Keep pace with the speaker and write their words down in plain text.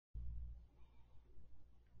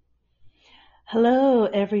Hello,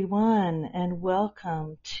 everyone, and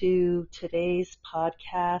welcome to today's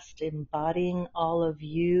podcast, Embodying All of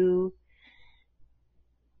You.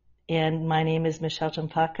 And my name is Michelle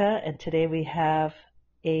Champaka, and today we have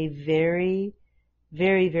a very,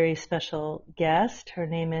 very, very special guest. Her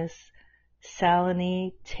name is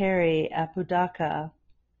Saloni Terry Apodaca,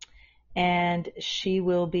 and she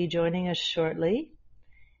will be joining us shortly.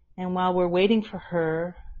 And while we're waiting for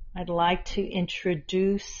her, I'd like to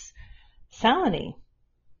introduce Saloni.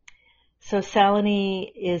 So Saloni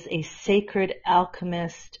is a sacred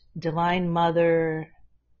alchemist, divine mother,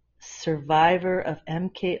 survivor of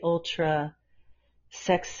MK Ultra,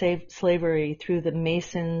 sex slavery through the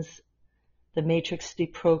Masons, the Matrix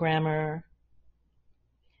deprogrammer.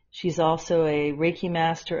 She's also a Reiki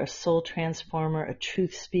master, a soul transformer, a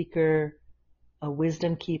truth speaker, a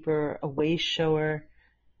wisdom keeper, a way shower,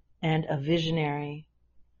 and a visionary.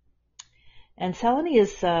 And Saloni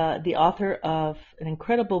is the author of an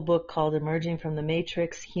incredible book called Emerging from the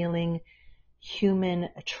Matrix, Healing Human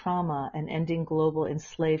Trauma and Ending Global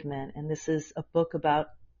Enslavement. And this is a book about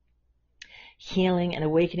healing and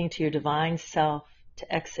awakening to your divine self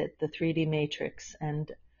to exit the 3D matrix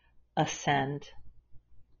and ascend.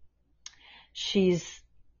 She's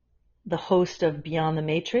the host of Beyond the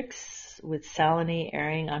Matrix with Saloni,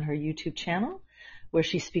 airing on her YouTube channel, where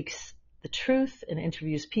she speaks the truth and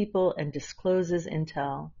interviews people and discloses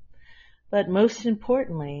intel. But most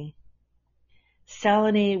importantly,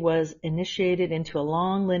 Saloni was initiated into a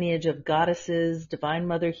long lineage of goddesses, divine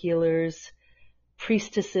mother healers,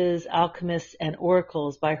 priestesses, alchemists, and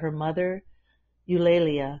oracles by her mother,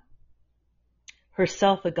 Eulalia,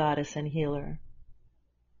 herself a goddess and healer,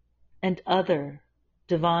 and other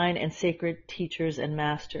divine and sacred teachers and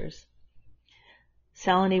masters.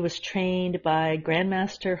 Saloni was trained by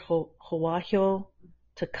Grandmaster Hoahio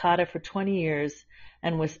Takata for 20 years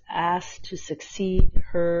and was asked to succeed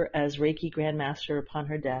her as Reiki Grandmaster upon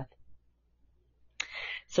her death.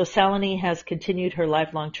 So Saloni has continued her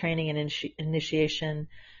lifelong training and initiation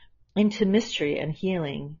into mystery and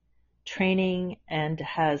healing, training, and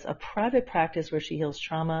has a private practice where she heals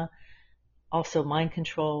trauma, also mind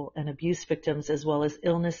control and abuse victims, as well as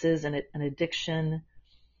illnesses and addiction.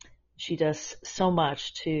 She does so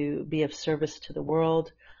much to be of service to the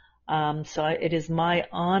world. It is my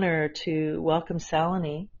honor to welcome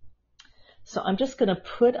Saloni. So I'm just going to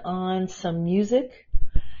put on some music,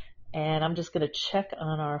 and I'm just going to check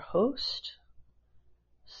on our host.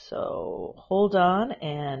 So hold on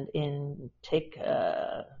and take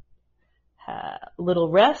a little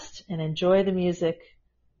rest and enjoy the music.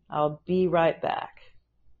 I'll be right back.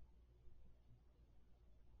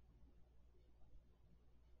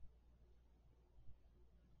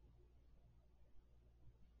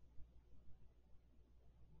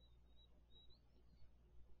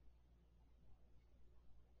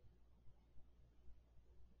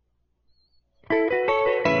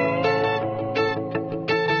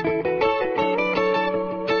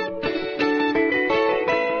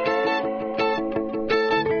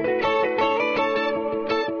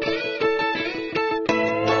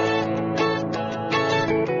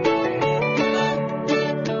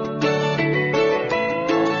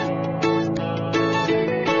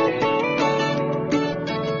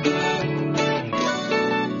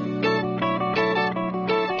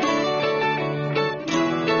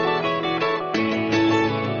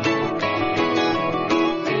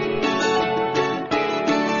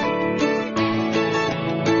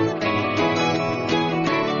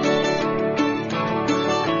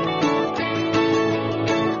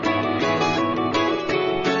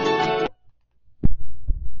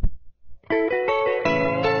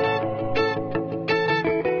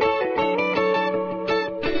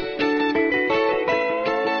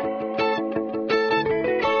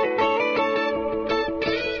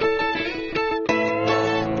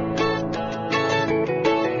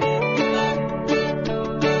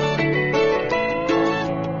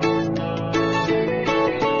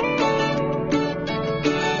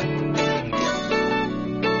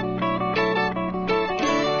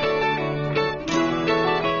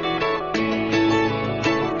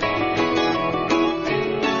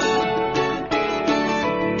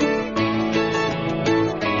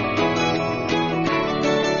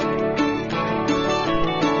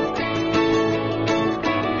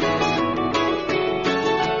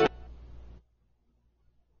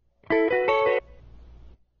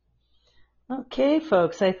 Okay,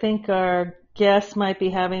 folks, I think our guest might be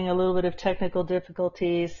having a little bit of technical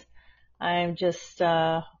difficulties. I'm just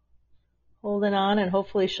holding on, and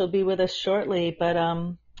hopefully she'll be with us shortly. But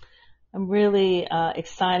I'm really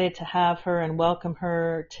excited to have her and welcome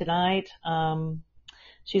her tonight.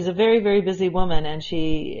 she's a very, very busy woman, and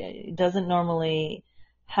she doesn't normally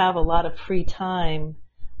have a lot of free time.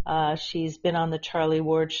 She's been on the Charlie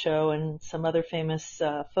Ward show and some other famous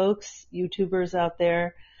folks, YouTubers out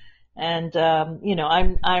there. And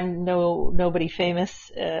I'm nobody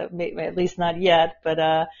famous, at least not yet.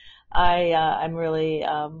 But I'm really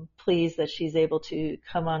pleased that she's able to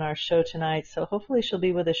come on our show tonight. So hopefully she'll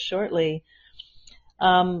be with us shortly.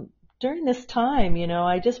 During this time,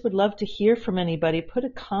 I just would love to hear from anybody. Put a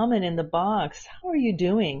comment in the box. How are you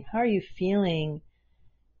doing? How are you feeling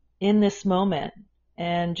in this moment?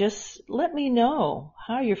 And just let me know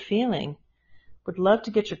how you're feeling. Would love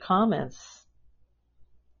to get your comments.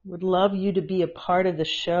 Would love you to be a part of the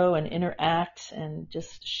show and interact and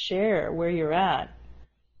just share where you're at.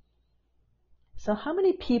 So how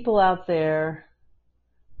many people out there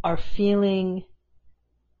are feeling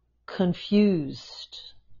confused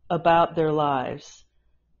about their lives?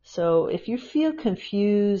 So if you feel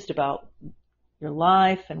confused about your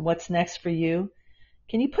life and what's next for you,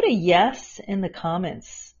 can you put a yes in the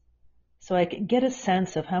comments so I can get a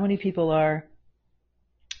sense of how many people are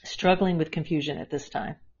struggling with confusion at this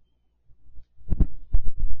time?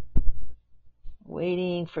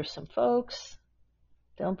 Waiting for some folks.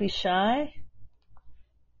 Don't be shy.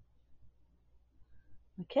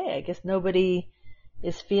 Okay, I guess nobody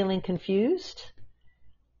is feeling confused.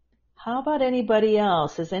 How about anybody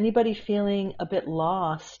else? Is anybody feeling a bit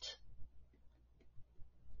lost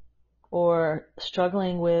or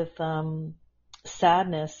struggling with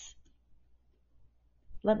sadness?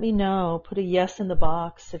 Let me know. Put a yes in the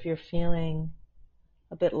box if you're feeling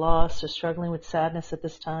a bit lost or struggling with sadness at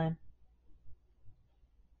this time.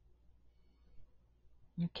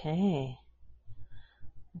 Okay,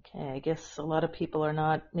 I guess a lot of people are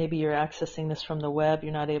not, maybe you're accessing this from the web,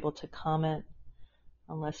 you're not able to comment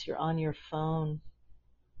unless you're on your phone.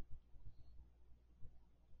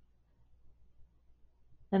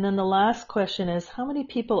 And then the last question is, how many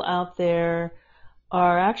people out there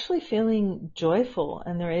are actually feeling joyful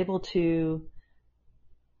and they're able to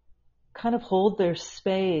kind of hold their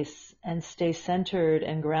space and stay centered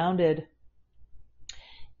and grounded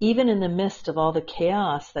even in the midst of all the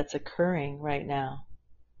chaos that's occurring right now?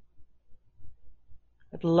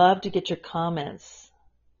 I'd love to get your comments.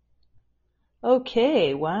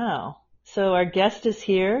 Okay, wow. So our guest is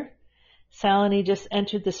here. Saloni just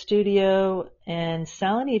entered the studio. And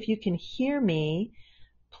Saloni, if you can hear me,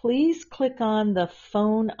 please click on the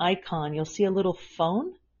phone icon. You'll see a little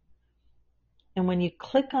phone. And when you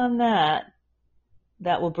click on that,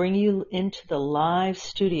 that will bring you into the live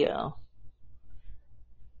studio.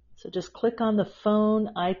 So just click on the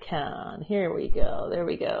phone icon. Here we go. There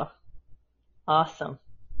we go. Awesome.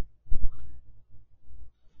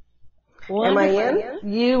 Wonderful. Am I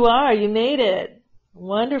in? You are. You made it.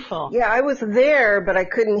 Wonderful. Yeah, I was there, but I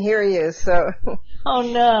couldn't hear you, so. Oh,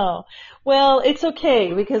 no. Well, it's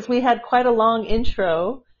okay because we had quite a long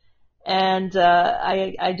intro, and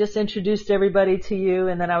I just introduced everybody to you,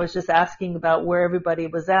 and then I was just asking about where everybody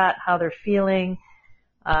was at, how they're feeling.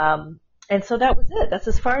 And so that was it. That's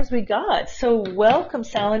as far as we got. So welcome,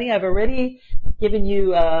 Saloni. I've already given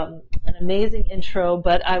you an amazing intro,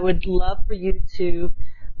 but I would love for you to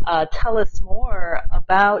tell us more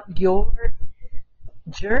about your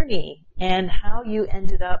journey and how you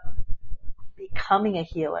ended up becoming a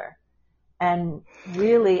healer and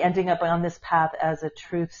really ending up on this path as a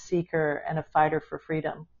truth seeker and a fighter for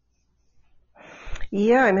freedom.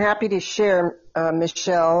 Yeah, I'm happy to share,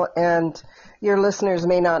 Michelle, and your listeners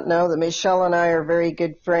may not know that Michelle and I are very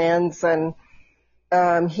good friends and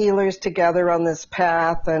healers together on this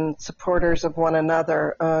path and supporters of one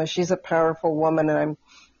another. She's a powerful woman, and I'm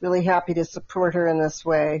really happy to support her in this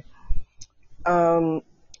way.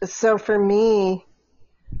 So for me,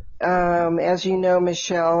 as you know,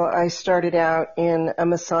 Michelle, I started out in a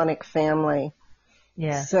Masonic family.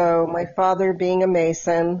 Yeah. So my father being a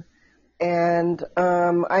Mason, and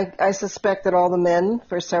I suspect that all the men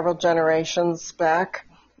for several generations back,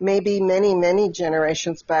 maybe many, many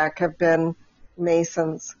generations back, have been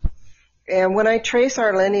Masons. And when I trace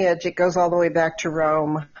our lineage, it goes all the way back to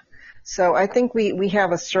Rome. So I think we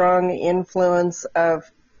have a strong influence of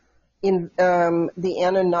the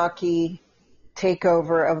Anunnaki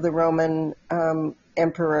takeover of the Roman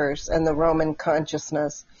emperors and the Roman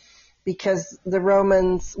consciousness, because the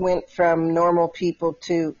Romans went from normal people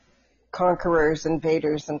to conquerors,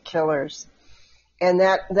 invaders, and killers. And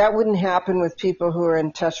that wouldn't happen with people who are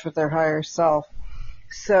in touch with their higher self.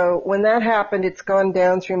 So when that happened, it's gone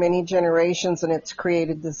down through many generations, and it's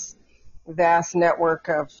created this vast network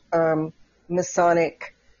of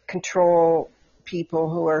Masonic control people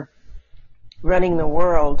who are running the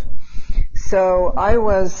world. So I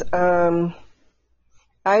was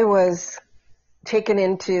I was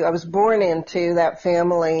born into that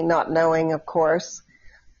family, not knowing, of course.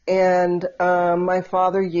 And my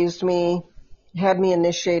father had me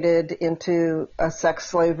initiated into a sex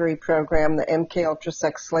slavery program, the MK Ultra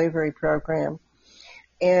sex slavery program.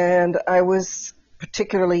 And I was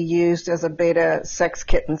particularly used as a beta sex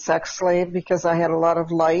kitten sex slave because I had a lot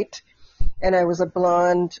of light, and I was a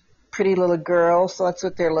blonde, pretty little girl, so that's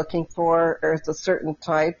what they're looking for, or it's a certain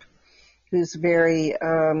type who's very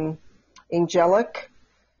angelic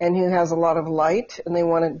and who has a lot of light, and they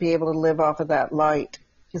want to be able to live off of that light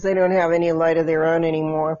because they don't have any light of their own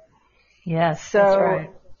anymore. Yes, that's right.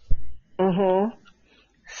 Mm-hmm.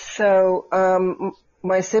 So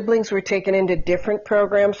my siblings were taken into different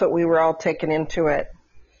programs, but we were all taken into it.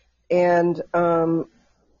 And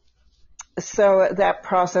so that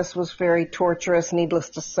process was very torturous,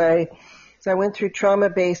 needless to say. So I went through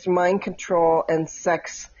trauma-based mind control and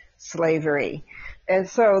sex slavery. And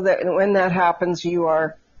so that when that happens, you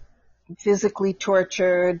are physically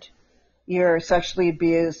tortured, you're sexually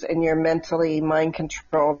abused, and you're mentally mind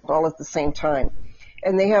controlled all at the same time.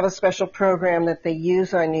 And they have a special program that they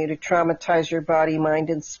use on you to traumatize your body, mind,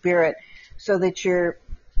 and spirit so that your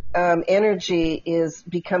energy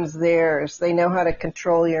becomes theirs. They know how to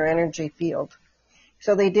control your energy field.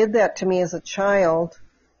 So they did that to me as a child,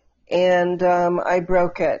 and I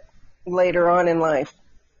broke it later on in life.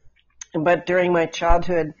 But during my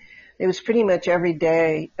childhood, it was pretty much every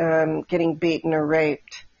day getting beaten or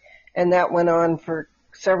raped. And that went on for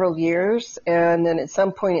several years, and then at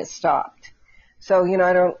some point it stopped. So,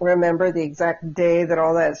 I don't remember the exact day that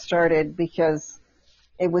all that started because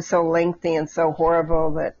it was so lengthy and so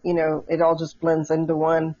horrible that, it all just blends into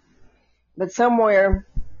one. But somewhere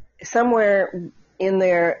in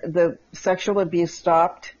there, the sexual abuse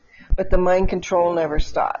stopped, but the mind control never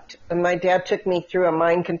stopped. And my dad took me through a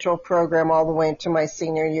mind control program all the way into my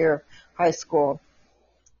senior year of high school.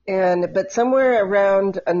 But somewhere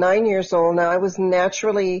around 9 years old, now I was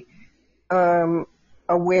naturally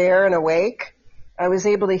aware and awake. I was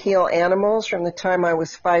able to heal animals from the time I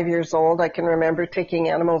was 5 years old. I can remember taking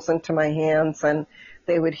animals into my hands and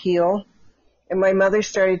they would heal. And my mother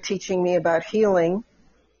started teaching me about healing.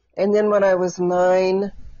 And then when I was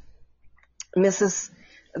 9,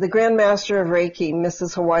 the Grand Master of Reiki,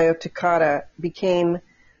 Mrs. Hawayo Takata, came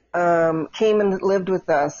and lived with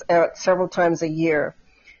us several times a year.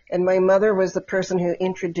 And my mother was the person who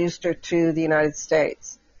introduced her to the United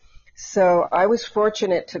States. So I was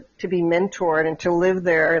fortunate to be mentored and to live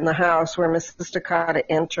there in the house where Mrs. Takata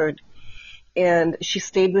entered. And she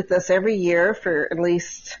stayed with us every year for at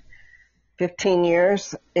least 15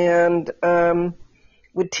 years and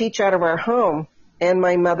would teach out of our home. And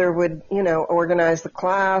my mother would, organize the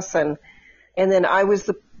class. And then I was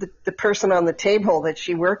the person on the table that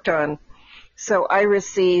she worked on. So I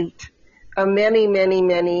received many, many,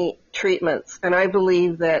 many treatments. And I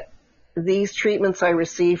believe that these treatments I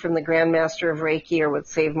received from the Grand Master of Reiki are what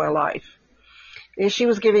saved my life. And she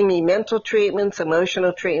was giving me mental treatments,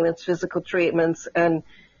 emotional treatments, physical treatments, and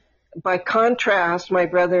by contrast, my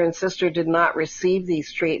brother and sister did not receive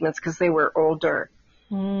these treatments because they were older.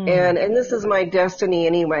 And this is my destiny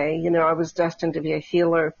anyway. I was destined to be a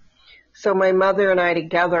healer. So my mother and I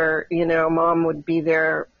together, Mom would be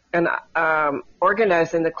there and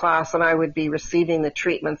organizing the class, and I would be receiving the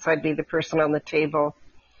treatments. I'd be the person on the table.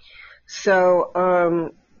 So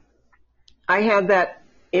I had that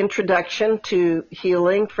introduction to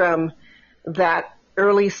healing from that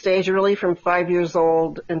early stage, really from 5 years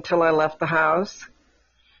old until I left the house.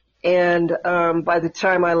 And by the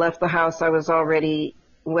time I left the house, I was already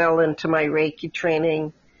well into my Reiki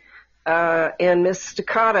training. And Miss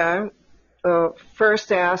Takata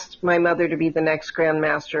first asked my mother to be the next Grand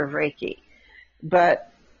Master of Reiki.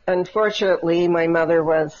 But unfortunately, my mother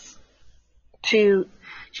was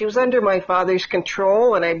she was under my father's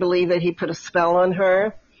control, and I believe that he put a spell on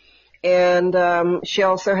her. And she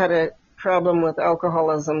also had a problem with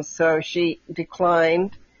alcoholism, so she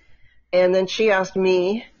declined. And then she asked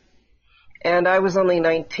me, and I was only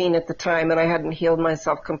 19 at the time, and I hadn't healed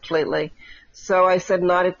myself completely. So I said,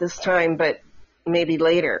 not at this time, but maybe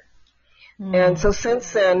later. And so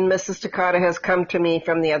since then, Mrs. Takata has come to me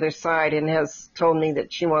from the other side and has told me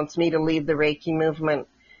that she wants me to lead the Reiki movement.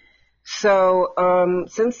 So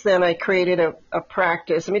since then, I created a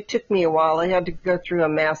practice. It took me a while. I had to go through a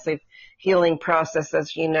massive healing process,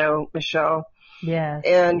 as you know, Michelle. Yes.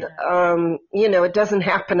 And, it doesn't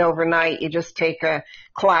happen overnight. You just take a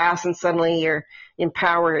class and suddenly you're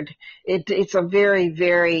empowered. It's a very,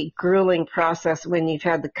 very grueling process when you've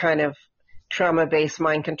had the kind of trauma-based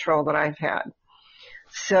mind control that I've had.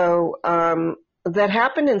 So that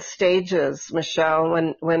happened in stages, Michelle.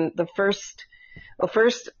 When first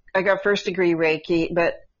I got first degree Reiki,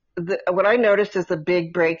 but what I noticed is the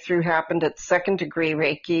big breakthrough happened at second degree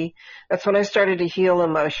Reiki. That's when I started to heal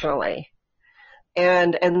emotionally.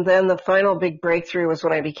 And then the final big breakthrough was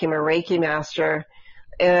when I became a Reiki master.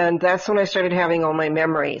 And that's when I started having all my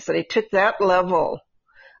memories. And it took that level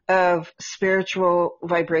of spiritual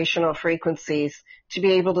vibrational frequencies to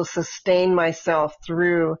be able to sustain myself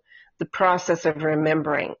through the process of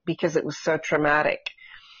remembering, because it was so traumatic.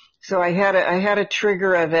 So I had a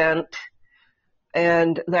trigger event,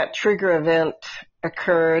 and that trigger event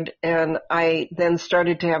occurred, and I then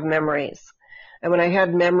started to have memories. And when I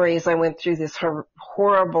had memories, I went through this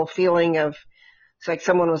horrible feeling of, it's like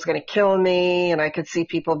someone was going to kill me, and I could see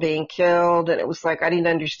people being killed, and it was like I didn't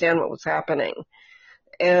understand what was happening.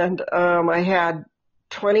 And I had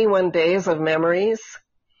 21 days of memories,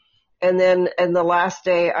 and then in the last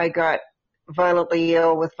day I got violently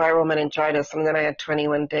ill with viral meningitis, and then I had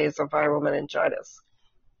 21 days of viral meningitis.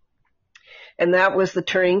 And that was the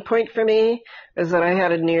turning point for me, is that I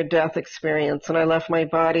had a near-death experience, and I left my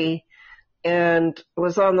body and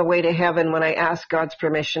was on the way to heaven when I asked God's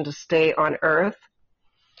permission to stay on earth.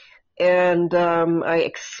 And I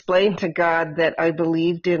explained to God that I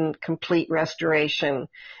believed in complete restoration,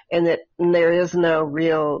 and that there is no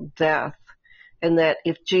real death, and that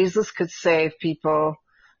if Jesus could save people,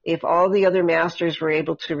 if all the other masters were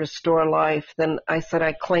able to restore life, then I said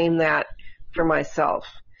I claim that for myself.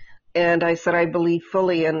 And I said I believe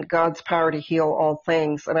fully in God's power to heal all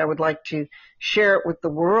things, and I would like to share it with the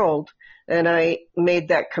world. And I made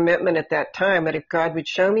that commitment at that time that if God would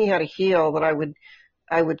show me how to heal, that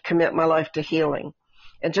I would commit my life to healing.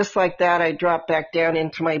 And just like that, I dropped back down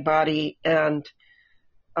into my body and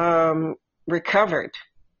recovered.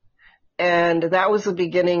 And that was the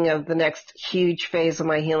beginning of the next huge phase of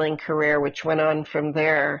my healing career, which went on from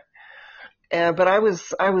there. But I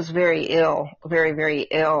was very ill, very, very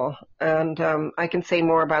ill. And I can say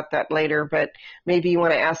more about that later, but maybe you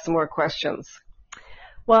want to ask some more questions.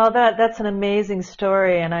 Well, that's an amazing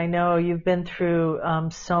story, and I know you've been through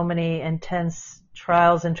so many intense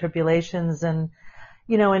trials and tribulations, and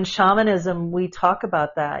in shamanism we talk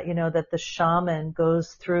about that, that the shaman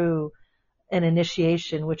goes through an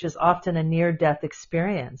initiation, which is often a near-death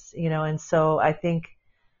experience, and so I think,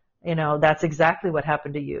 that's exactly what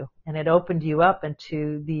happened to you, and it opened you up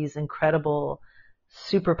into these incredible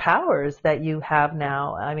superpowers that you have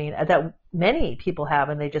now. I mean, that many people have,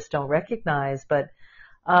 and they just don't recognize, but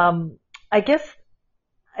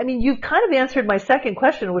you've kind of answered my second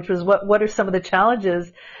question, which was what are some of the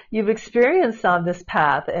challenges you've experienced on this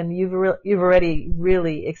path, and you've already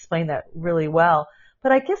really explained that really well.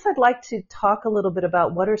 But I guess I'd like to talk a little bit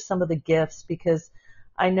about what are some of the gifts, because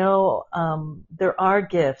I know there are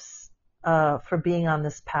gifts for being on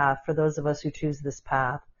this path, for those of us who choose this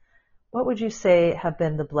path. What would you say have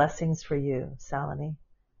been the blessings for you, Saloni?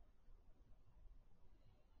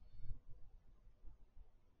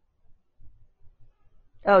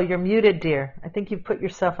 Oh, you're muted, dear. I think you've put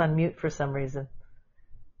yourself on mute for some reason.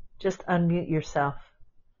 Just unmute yourself.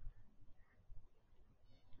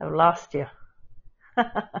 I've lost you.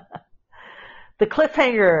 The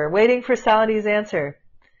cliffhanger, waiting for Saloni's answer.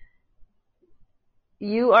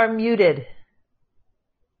 You are muted.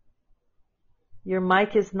 Your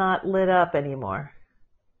mic is not lit up anymore.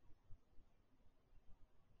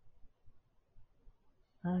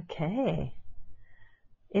 Okay.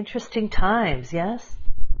 Interesting times, yes?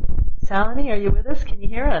 Saloni, are you with us? Can you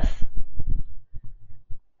hear us?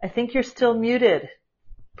 I think you're still muted.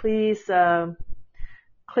 Please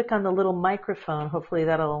click on the little microphone. Hopefully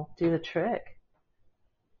that'll do the trick.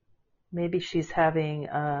 Maybe she's having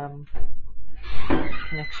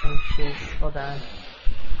connection issues. Hold on.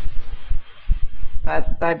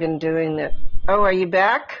 I've been doing that. Oh, are you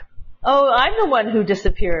back? Oh, I'm the one who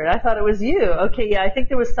disappeared. I thought it was you. Okay, yeah, I think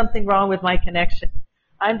there was something wrong with my connection.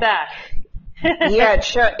 I'm back. Yeah,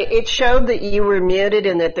 it showed that you were muted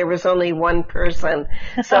and that there was only one person.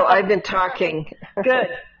 So I've been talking.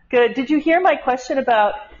 Good. Did you hear my question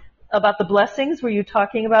about the blessings? Were you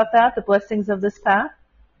talking about that, the blessings of this path?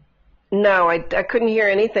 No, I couldn't hear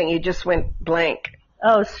anything. You just went blank.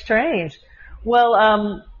 Oh, strange. Well,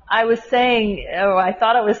 I was saying, I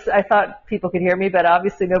thought people could hear me, but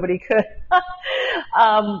obviously nobody could.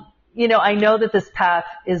 I know that this path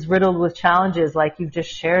is riddled with challenges, like you've just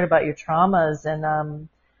shared about your traumas, and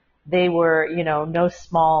they were, no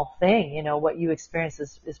small thing. What you experienced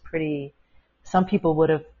is pretty. Some people would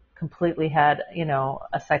have completely had,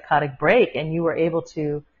 a psychotic break, and you were able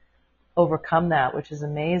to overcome that, which is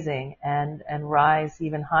amazing, and rise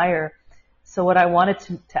even higher. So what I wanted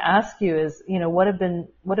to ask you is, what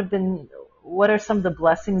are some of the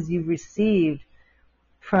blessings you've received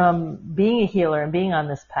from being a healer and being on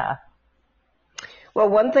this path? Well,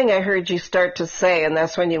 one thing I heard you start to say, and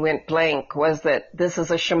that's when you went blank, was that this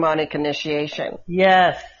is a shamanic initiation.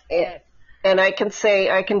 Yes. And I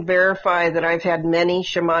can verify that I've had many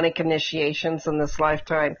shamanic initiations in this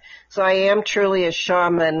lifetime. So I am truly a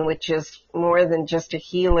shaman, which is more than just a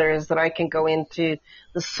healer, is that I can go into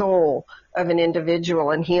the soul of an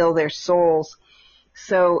individual and heal their souls.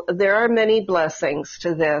 So there are many blessings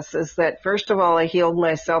to this, is that first of all, I healed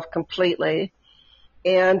myself completely,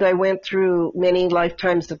 and I went through many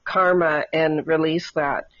lifetimes of karma and released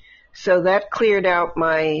that. So that cleared out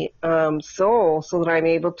my soul so that I'm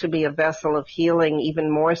able to be a vessel of healing even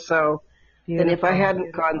more so than if I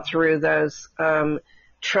hadn't gone through those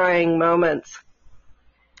trying moments.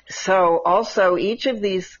 So also each of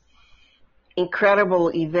these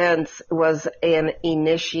incredible events was an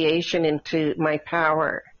initiation into my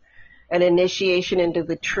power, an initiation into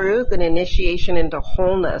the truth, an initiation into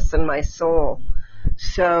wholeness in my soul.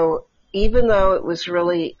 So even though it was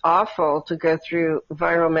really awful to go through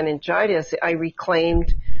viral meningitis, I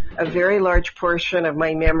reclaimed a very large portion of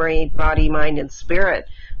my memory, body, mind, and spirit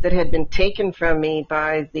that had been taken from me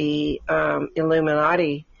by the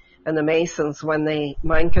Illuminati and the Masons when they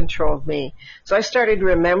mind controlled me. So I started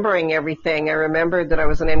remembering everything. I remembered that I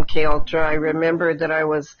was an MK Ultra. I remembered that I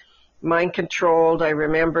was mind controlled. I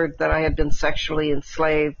remembered that I had been sexually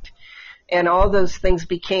enslaved. And all those things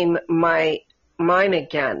became mine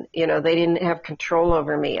again. They didn't have control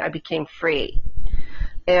over me. I became free.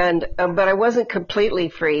 And but I wasn't completely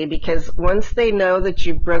free, because once they know that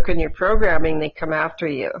you've broken your programming, they come after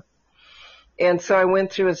you. And so I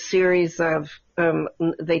went through a series of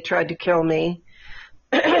they tried to kill me.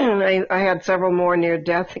 I had several more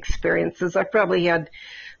near-death experiences. I probably had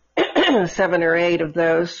 7 or 8 of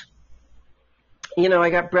those. I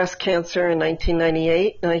got breast cancer in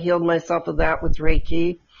 1998, and I healed myself of that with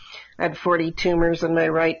Reiki. I had 40 tumors in my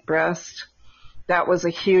right breast. That was a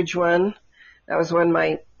huge one. That was when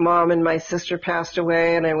my mom and my sister passed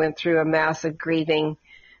away, and I went through a massive grieving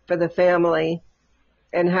for the family,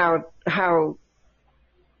 and how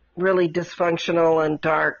really dysfunctional and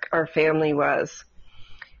dark our family was.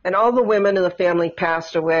 And all the women in the family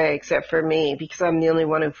passed away except for me, because I'm the only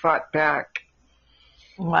one who fought back.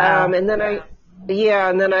 Wow. And then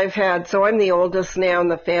so I'm the oldest now in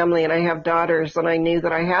the family, and I have daughters, and I knew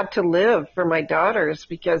that I had to live for my daughters,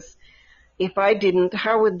 because if I didn't,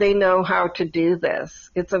 how would they know how to do this?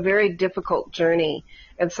 It's a very difficult journey,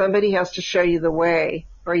 and somebody has to show you the way,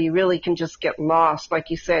 or you really can just get lost. Like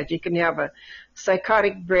you said, you can have a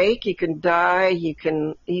psychotic break, you can die, you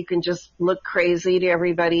can just look crazy to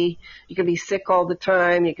everybody, you can be sick all the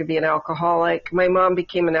time, you could be an alcoholic. My mom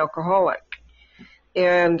became an alcoholic,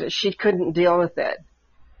 and she couldn't deal with it.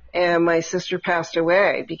 And my sister passed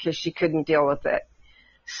away because she couldn't deal with it.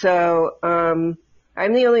 So I'm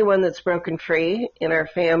the only one that's broken free in our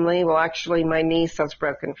family. Well, actually, my niece has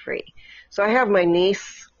broken free. So I have my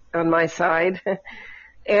niece on my side,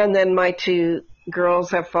 and then my 2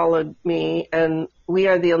 girls have followed me, and we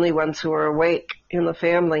are the only ones who are awake in the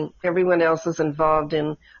family. Everyone else is involved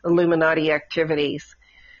in Illuminati activities.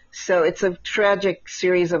 So it's a tragic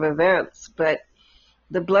series of events, but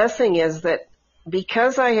the blessing is that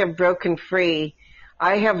because I have broken free,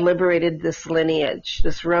 I have liberated this lineage,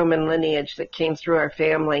 this Roman lineage that came through our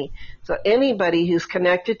family. So anybody who's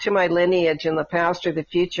connected to my lineage in the past or the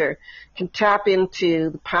future can tap into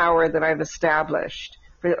the power that I've established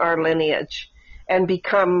for our lineage and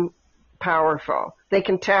become powerful. They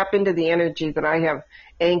can tap into the energy that I have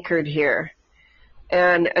anchored here.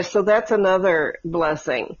 And so that's another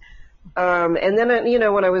blessing. And then,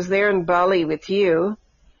 when I was there in Bali with you,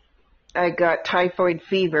 I got typhoid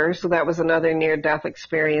fever, so that was another near-death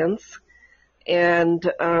experience. And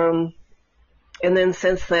then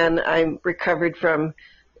since then, I'm recovered from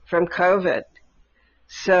COVID.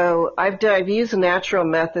 So I've used natural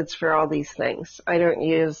methods for all these things. I don't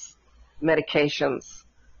use medications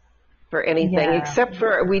for anything, except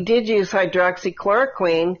for, we did use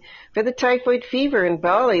hydroxychloroquine for the typhoid fever in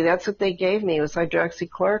Bali. That's what they gave me, was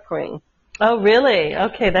hydroxychloroquine. Oh, really?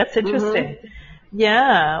 Okay, that's interesting. Mm-hmm.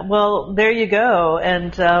 Yeah, well, there you go.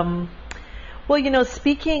 And,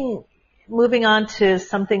 moving on to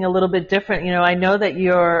something a little bit different, I know that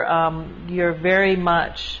you're very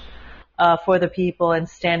much for the people and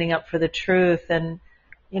standing up for the truth. And,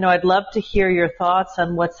 I'd love to hear your thoughts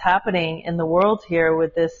on what's happening in the world here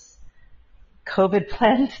with this COVID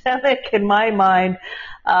pandemic. In my mind,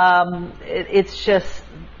 it's just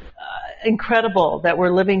incredible that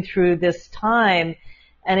we're living through this time.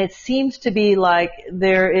 And it seems to be like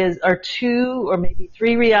are two or maybe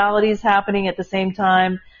three realities happening at the same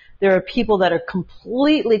time. There are people that are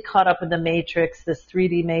completely caught up in the matrix, this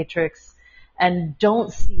 3D matrix, and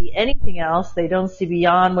don't see anything else. They don't see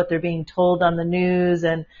beyond what they're being told on the news,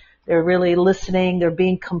 and they're really listening. They're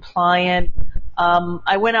being compliant.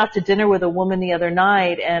 I went out to dinner with a woman the other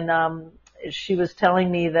night, and she was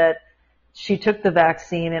telling me that she took the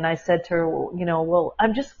vaccine, and I said to her, well,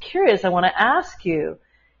 I'm just curious. I want to ask you,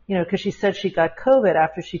 because she said she got COVID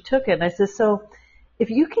after she took it. And I said, so if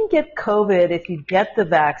you can get COVID if you get the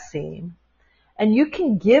vaccine, and you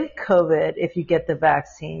can give COVID if you get the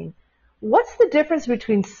vaccine, what's the difference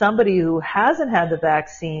between somebody who hasn't had the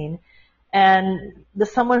vaccine and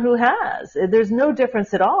someone who has? There's no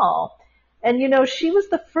difference at all. And, she was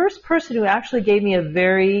the first person who actually gave me a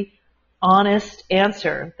very honest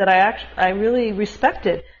answer that I really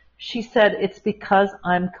respected. She said, it's because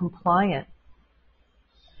I'm compliant.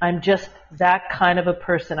 I'm just that kind of a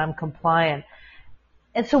person. I'm compliant.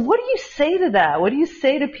 And so what do you say to that? What do you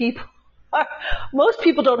say to people? Most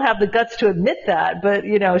people don't have the guts to admit that, but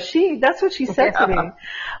that's what she said to me.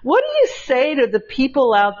 What do you say to the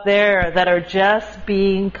people out there that are just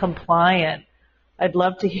being compliant? I'd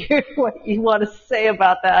love to hear what you want to say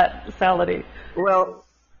about that, Salini. Well,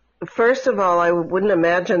 first of all, I wouldn't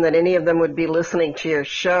imagine that any of them would be listening to your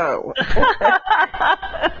show.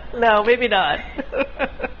 No, maybe not.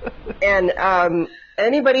 And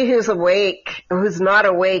anybody who's not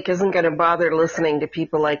awake isn't going to bother listening to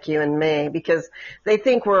people like you and me, because they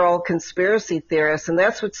think we're all conspiracy theorists. And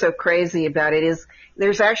that's what's so crazy about it, is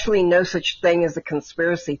there's actually no such thing as a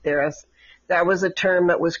conspiracy theorist. That was a term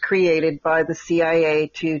that was created by the CIA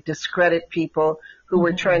to discredit people who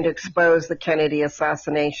were trying to expose the Kennedy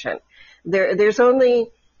assassination. There's only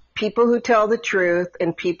people who tell the truth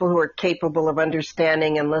and people who are capable of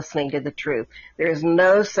understanding and listening to the truth. There is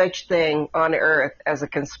no such thing on earth as a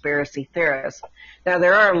conspiracy theorist. Now,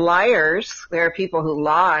 there are liars. There are people who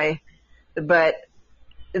lie, but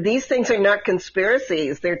these things are not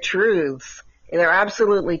conspiracies. They're truths. They're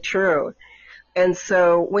absolutely true. And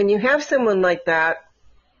so when you have someone like that,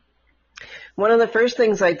 one of the first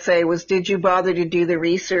things I'd say was, did you bother to do the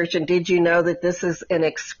research, and did you know that this is an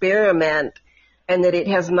experiment and that it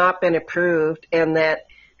has not been approved, and that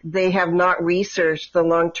they have not researched the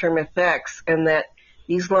long-term effects, and that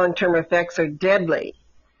these long-term effects are deadly?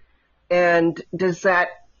 And did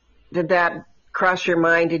that cross your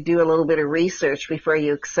mind to do a little bit of research before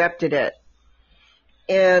you accepted it?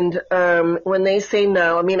 And when they say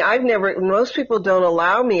no, I mean, most people don't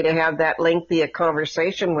allow me to have that lengthy a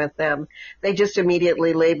conversation with them. They just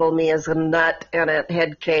immediately label me as a nut and a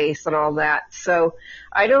head case and all that. So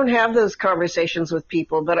I don't have those conversations with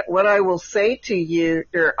people. But what I will say to you,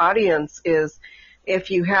 your audience, is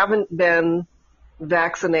if you haven't been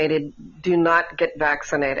vaccinated, do not get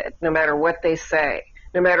vaccinated, no matter what they say,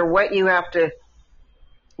 no matter what you have to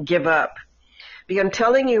give up. Because I'm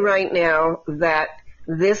telling you right now that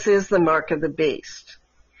this is the mark of the beast.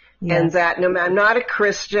 Yes. And that I'm not a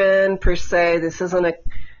Christian per se. This isn't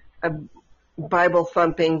a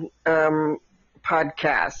Bible-thumping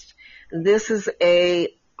podcast. This is a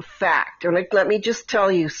fact. And let me just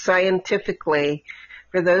tell you scientifically,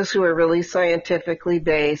 for those who are really scientifically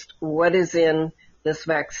based, what is in this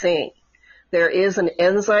vaccine. There is an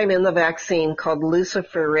enzyme in the vaccine called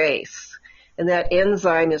luciferase. And that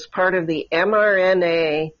enzyme is part of the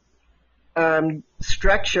mRNA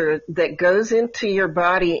structure that goes into your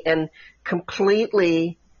body and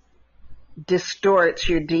completely distorts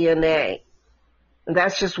your DNA. And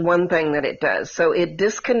that's just one thing that it does. So it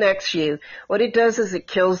disconnects you. What it does is it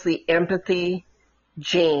kills the empathy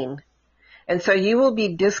gene. And so you will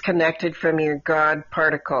be disconnected from your God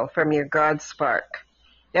particle, from your God spark.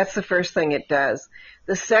 That's the first thing it does.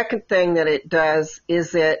 The second thing that it does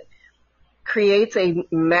is it creates a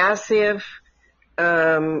massive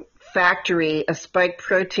factory, a spike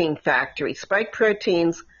protein factory. Spike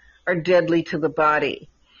proteins are deadly to the body.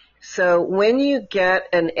 So when you get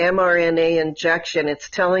an mRNA injection, it's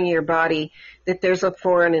telling your body that there's a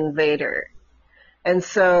foreign invader. And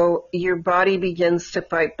so your body begins to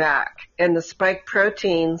fight back. And the spike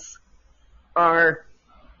proteins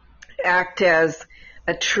act as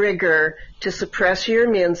a trigger to suppress your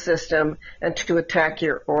immune system and to attack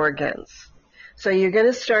your organs. So you're going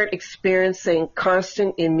to start experiencing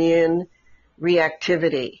constant immune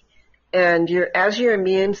reactivity. And as your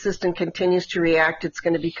immune system continues to react, it's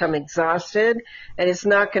going to become exhausted, and it's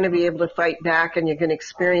not going to be able to fight back, and you're going to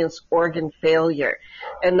experience organ failure.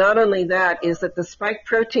 And not only that, is that the spike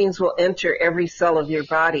proteins will enter every cell of your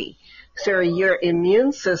body. So your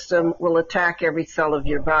immune system will attack every cell of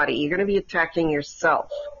your body. You're going to be attacking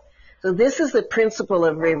yourself. So this is the principle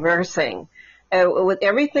of reversing. With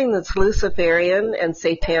everything that's Luciferian and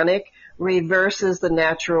satanic, reverses the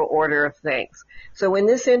natural order of things. So when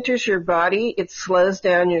this enters your body, it slows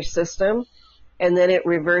down your system, and then it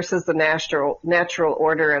reverses the natural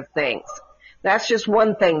order of things. That's just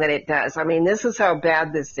one thing that it does. I mean, this is how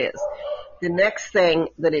bad this is. The next thing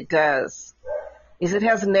that it does is it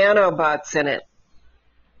has nanobots in it.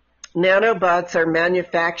 Nanobots are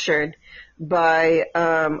manufactured by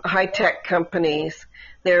high-tech companies.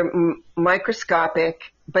 They're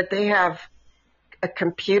microscopic, but they have a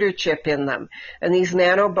computer chip in them. And these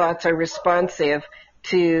nanobots are responsive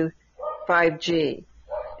to 5G.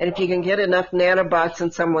 And if you can get enough nanobots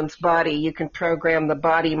in someone's body, you can program the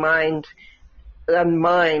body, mind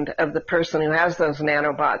of the person who has those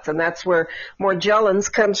nanobots. And that's where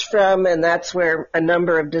Morgellons comes from, and that's where a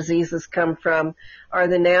number of diseases come from, are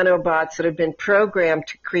the nanobots that have been programmed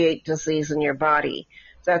to create disease in your body.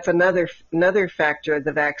 So that's another factor of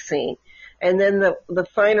the vaccine. And then the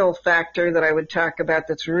final factor that I would talk about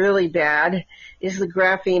that's really bad is the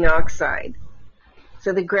graphene oxide.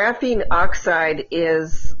 So the graphene oxide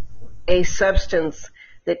is a substance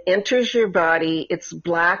that enters your body. It's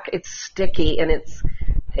black, it's sticky, and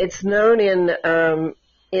it's known in,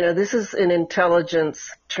 this is an intelligence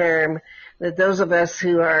term that those of us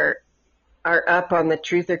who are up on the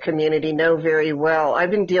truther community know very well. I've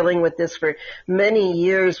been dealing with this for many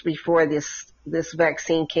years before this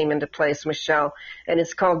vaccine came into place, Michelle, and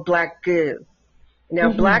it's called black goo.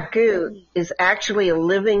 Now, black goo is actually a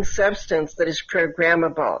living substance that is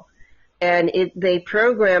programmable, and they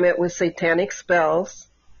program it with satanic spells.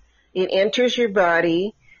 It enters your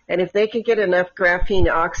body, and if they can get enough graphene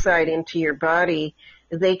oxide into your body,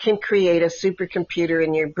 they can create a supercomputer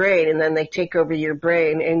in your brain, and then they take over your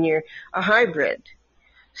brain, and you're a hybrid.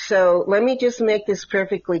 So let me just make this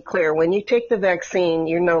perfectly clear. When you take the vaccine,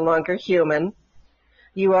 you're no longer human.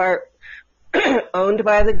 You are owned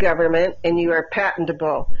by the government, and you are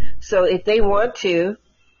patentable. So if they want to,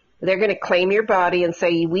 they're going to claim your body and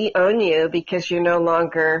say, we own you because you're no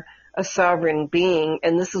longer a sovereign being,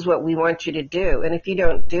 and this is what we want you to do. And if you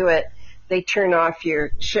don't do it, they turn off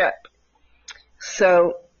your chip.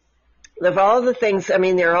 So of all the things, I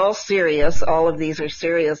mean, they're all serious. All of these are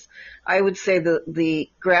serious. I would say the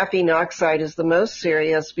graphene oxide is the most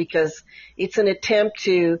serious because it's an attempt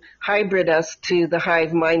to hybrid us to the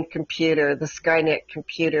hive mind computer, the Skynet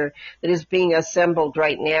computer that is being assembled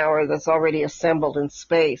right now, or that's already assembled in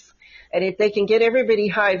space. And if they can get everybody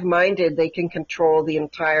hive-minded, they can control the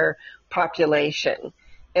entire population.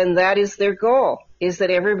 And that is their goal, is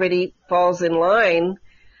that everybody falls in line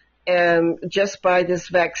just by this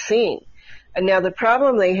vaccine. And now the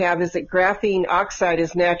problem they have is that graphene oxide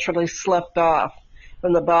is naturally sloughed off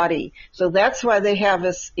from the body. So that's why they have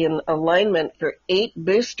us in alignment for 8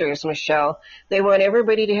 boosters, Michelle. They want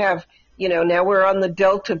everybody to have, now we're on the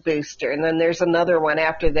Delta booster, and then there's another one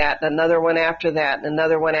after that, and another one after that, and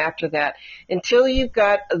another one after that. Until you've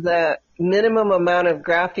got the minimum amount of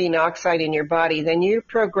graphene oxide in your body, then you're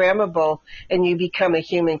programmable and you become a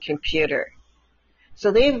human computer.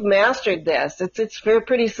 So they've mastered this. It's very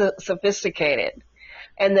pretty sophisticated.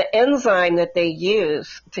 And the enzyme that they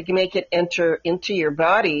use to make it enter into your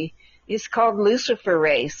body is called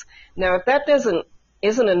luciferase. Now, if that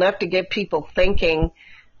isn't enough to get people thinking,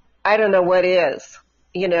 I don't know what is.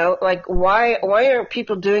 Why aren't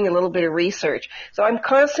people doing a little bit of research? So I'm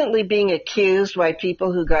constantly being accused by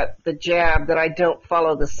people who got the jab that I don't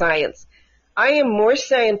follow the science. I am more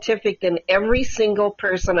scientific than every single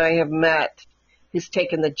person I have met who's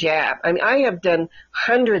taken the jab. I mean, I have done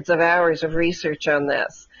hundreds of hours of research on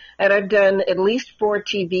this, and I've done at least 4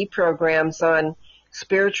 TV programs on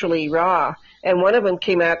Spiritually Raw, and one of them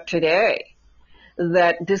came out today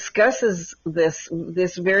that discusses this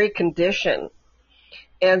very condition.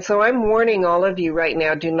 And so I'm warning all of you right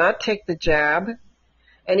now, do not take the jab,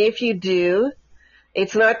 and if you do,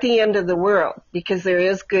 it's not the end of the world, because there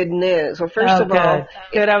is good news. Well, first of all...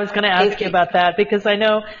 Good. I was going to ask you about that, because I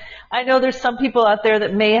know there's some people out there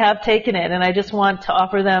that may have taken it, and I just want to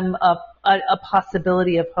offer them a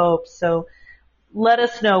possibility of hope. So let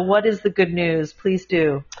us know, what is the good news? Please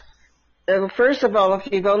do. First of all, if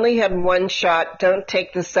you've only had one shot, don't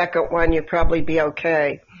take the second one. You'll probably be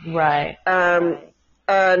okay. Right.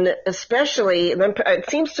 And especially, it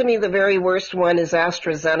seems to me the very worst one is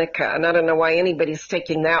AstraZeneca, and I don't know why anybody's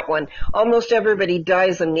taking that one. Almost everybody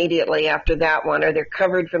dies immediately after that one, or they're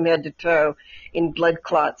covered from head to toe in blood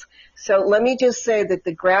clots. So let me just say that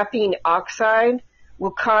the graphene oxide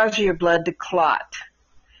will cause your blood to clot.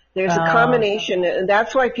 There's a combination, and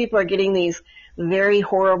that's why people are getting these very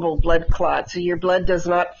horrible blood clots. So your blood does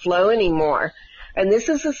not flow anymore. And this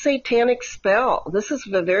is a satanic spell. This is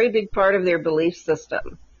a very big part of their belief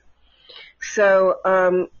system. So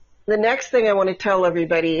the next thing I want to tell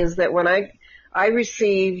everybody is that when I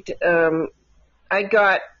received, I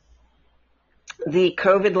got the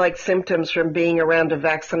COVID-like symptoms from being around a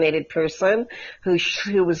vaccinated person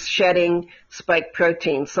who was shedding spike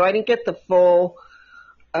protein. So I didn't get the full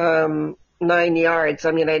 9 yards.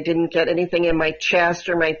 I mean, I didn't get anything in my chest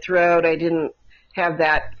or my throat. I didn't have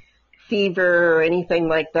that fever or anything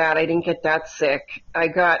like that. I didn't get that sick. I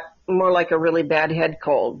got more like a really bad head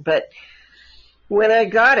cold. But when I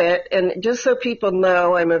got it, and just so people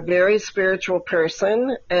know, I'm a very spiritual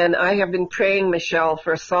person, and I have been praying, Michelle,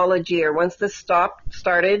 for a solid year. Once this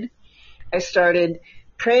started, I started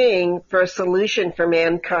praying for a solution for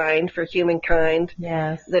mankind, for humankind,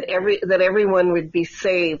 Yes. that everyone would be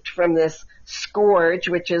saved from this scourge,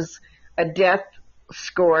 which is a death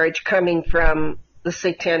scourge coming from the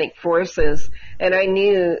satanic forces. And I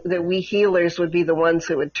knew that we healers would be the ones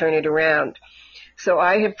who would turn it around. So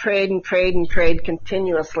I have prayed and prayed and prayed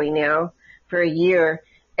continuously now for a year.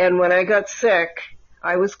 And when I got sick,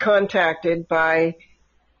 I was contacted by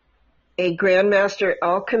a grandmaster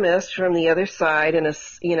alchemist from the other side, and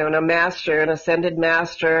a master, an ascended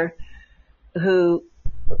master, who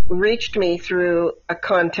reached me through a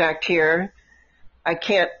contact here. I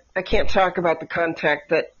can't talk about the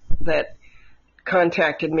contact that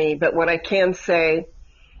contacted me, but what I can say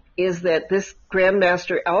is that this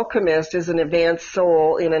grandmaster alchemist is an advanced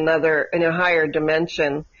soul in a higher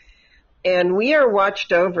dimension. And we are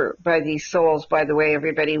watched over by these souls, by the way,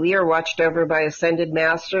 everybody. We are watched over by ascended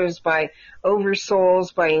masters, by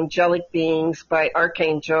oversouls, by angelic beings, by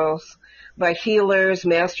archangels, by healers,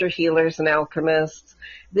 master healers, and alchemists.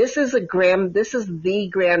 This is the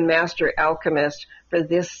Grand Master Alchemist for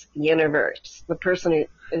this universe.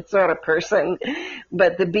 It's not a person,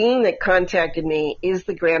 but the being that contacted me is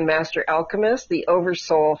the Grand Master Alchemist, the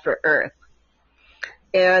Oversoul for Earth.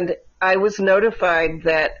 And I was notified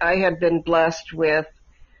that I had been blessed with,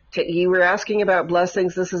 you were asking about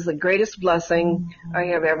blessings. This is the greatest blessing I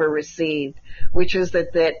have ever received, which is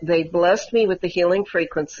that they blessed me with the healing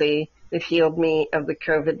frequency that healed me of the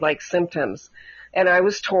COVID-like symptoms. And I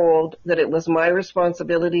was told that it was my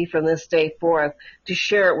responsibility from this day forth to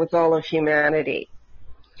share it with all of humanity.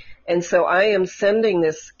 And so I am sending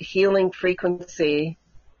this healing frequency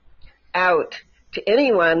out to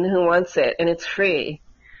anyone who wants it, and it's free.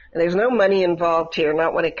 And there's no money involved here,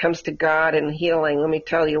 not when it comes to God and healing. Let me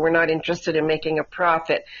tell you, we're not interested in making a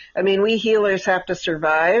profit. I mean, we healers have to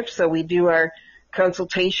survive, so we do our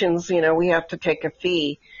consultations, we have to take a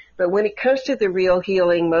fee. But when it comes to the real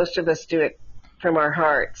healing, most of us do it from our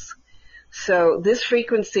hearts. So this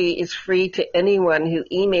frequency is free to anyone who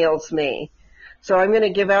emails me. So I'm going to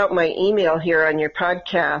give out my email here on your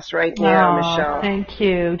podcast right now, Michelle. Thank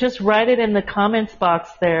you. Just write it in the comments box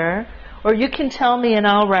there, or you can tell me and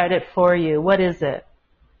I'll write it for you. What is it?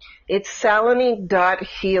 It's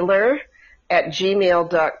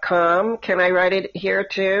saloni.healer@gmail.com. Can I write it here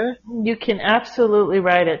too? You can absolutely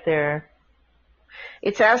write it there.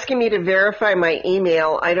 It's asking me to verify my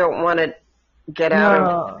email. I don't want to get out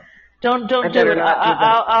of. Don't do it.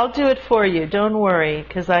 I'll do it for you. Don't worry,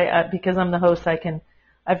 because I'm the host.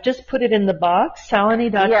 I've just put it in the box,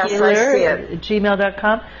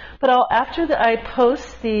 saloni.healer@gmail.com. But after I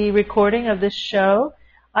post the recording of this show,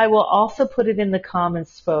 I will also put it in the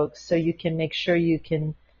comments, folks, so you can make sure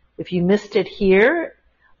if you missed it here,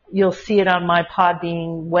 you'll see it on my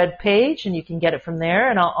Podbean webpage, and you can get it from there.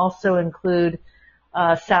 And I'll also include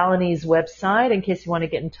Saloni's website in case you want to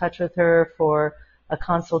get in touch with her for a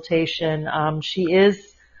consultation. She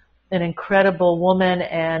is an incredible woman,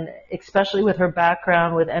 and especially with her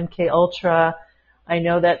background with MK Ultra, I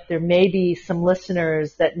know that there may be some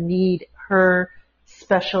listeners that need her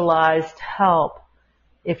specialized help.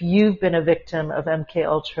 If you've been a victim of MK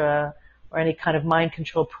Ultra or any kind of mind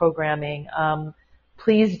control programming,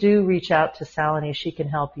 please do reach out to Saloni. She can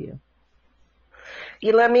help you.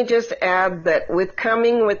 Let me just add that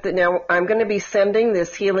now I'm going to be sending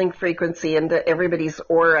this healing frequency into everybody's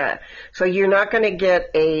aura. So you're not going to get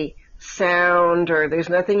a sound, or there's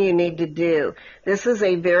nothing you need to do. This is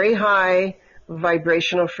a very high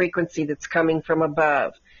vibrational frequency that's coming from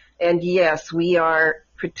above. And yes, we are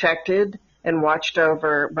protected and watched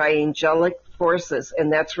over by angelic forces,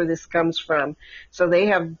 and that's where this comes from. So they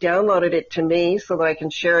have downloaded it to me so that I can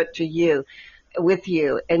share it with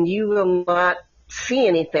you, and you will not see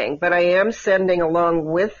anything, but I am sending along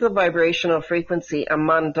with the vibrational frequency a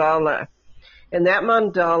mandala. And that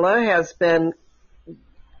mandala has been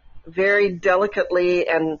very delicately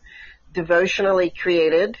and devotionally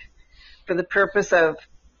created for the purpose of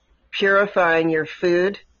purifying your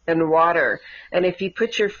food and water. And if you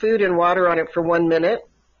put your food and water on it for 1 minute,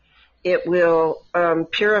 it will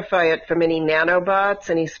purify it from any nanobots,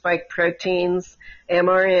 any spike proteins,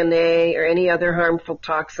 mRNA, or any other harmful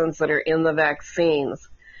toxins that are in the vaccines.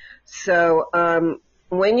 So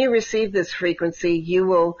when you receive this frequency, you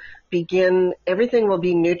will begin, everything will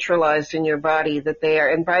be neutralized in your body that they are.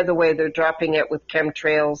 And by the way, they're dropping it with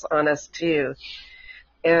chemtrails on us too.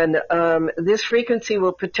 And this frequency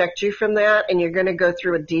will protect you from that, and you're going to go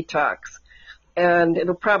through a detox. And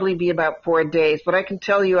it'll probably be about 4 days. But I can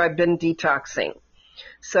tell you I've been detoxing.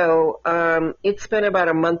 So it's been about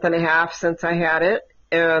a month and a half since I had it,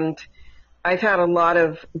 and I've had a lot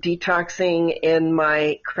of detoxing in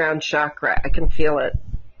my crown chakra. I can feel it.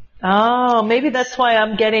 Oh, maybe that's why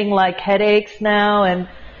I'm getting like headaches now, and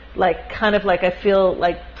like kind of like I feel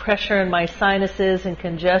like pressure in my sinuses and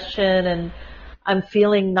congestion, and I'm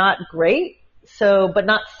feeling not great, so, but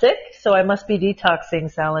not sick, so I must be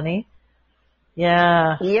detoxing, Saloni.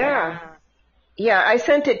 Yeah. Yeah. Yeah, I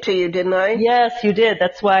sent it to you, didn't I? Yes, you did.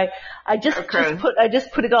 That's why I just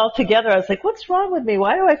put it all together. I was like, what's wrong with me?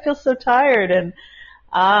 Why do I feel so tired? And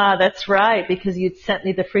that's right, because you'd sent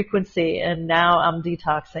me the frequency, and now I'm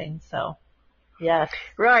detoxing. So, yes.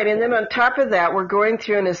 Right, and then on top of that, we're going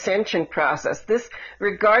through an ascension process. This,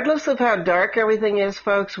 regardless of how dark everything is,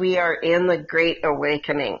 folks, we are in the Great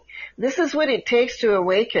Awakening. This is what it takes to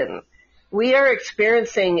awaken. We are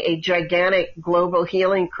experiencing a gigantic global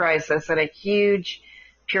healing crisis and a huge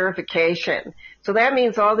purification. So that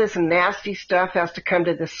means all this nasty stuff has to come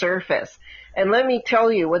to the surface. And let me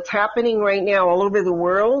tell you, what's happening right now all over the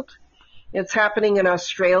world, it's happening in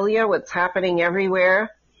Australia, what's happening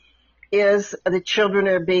everywhere, is the children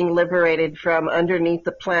are being liberated from underneath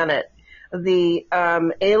the planet. The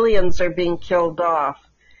aliens are being killed off.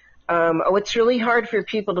 What's really hard for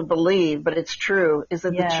people to believe, but it's true, is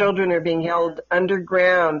that the children are being held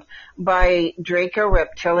underground by Draco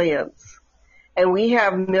reptilians. And we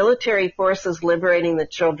have military forces liberating the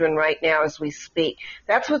children right now as we speak.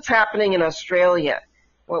 That's what's happening in Australia.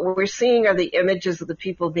 What we're seeing are the images of the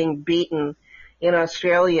people being beaten in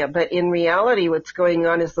Australia, but in reality what's going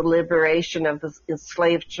on is the liberation of the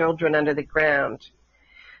enslaved children under the ground.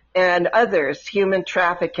 And others, human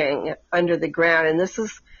trafficking under the ground. And this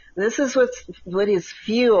is what has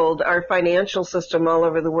fueled our financial system all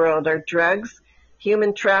over the world, our drugs,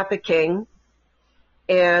 human trafficking,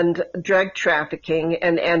 and drug trafficking,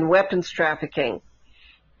 and weapons trafficking.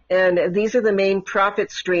 And these are the main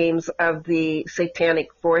profit streams of the satanic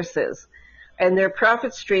forces. And their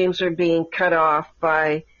profit streams are being cut off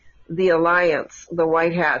by the Alliance, the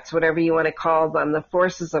White Hats, whatever you want to call them, the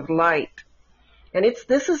forces of light. And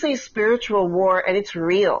this is a spiritual war, and it's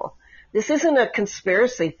real. This isn't a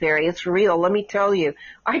conspiracy theory. It's real. Let me tell you.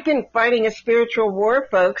 I've been fighting a spiritual war,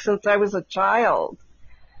 folks, since I was a child.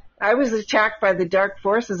 I was attacked by the dark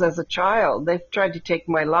forces as a child. They've tried to take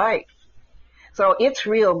my life. So it's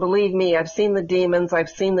real. Believe me. I've seen the demons. I've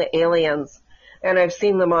seen the aliens. And I've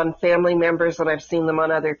seen them on family members, and I've seen them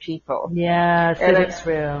on other people. Yes, and it's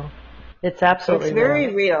real. It's absolutely real. It's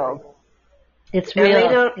very real. It's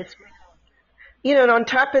real. You know, and on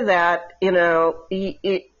top of that, you know,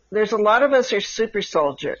 there's a lot of us are super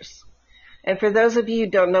soldiers. And for those of you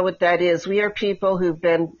who don't know what that is, we are people who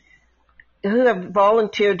have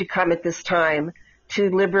volunteered to come at this time to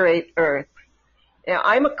liberate Earth. Now,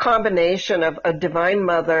 I'm a combination of a divine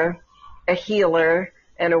mother, a healer,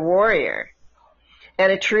 and a warrior,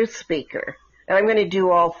 and a truth speaker. And I'm going to do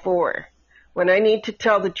all four. When I need to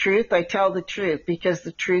tell the truth, I tell the truth, because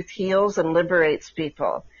the truth heals and liberates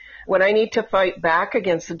people. When I need to fight back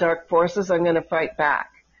against the dark forces, I'm going to fight back.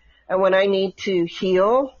 And when I need to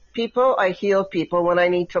heal people, I heal people. When I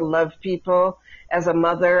need to love people as a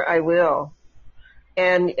mother, I will.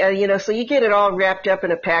 And, you know, so you get it all wrapped up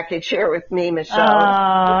in a package here with me, Michelle.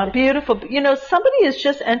 Ah, beautiful. You know, somebody has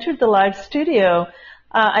just entered the live studio.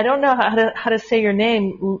 I don't know how to say your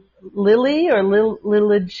name, Lily or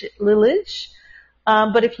Lilij.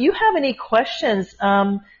 But if you have any questions,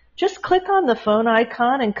 just click on the phone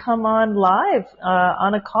icon and come on live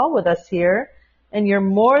on a call with us here. And you're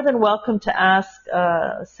more than welcome to ask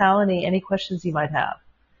Saloni any questions you might have.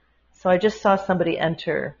 So I just saw somebody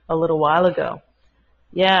enter a little while ago.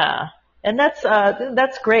 Yeah, and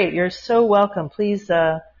that's great. You're so welcome. Please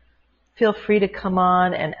feel free to come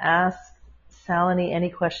on and ask Saloni any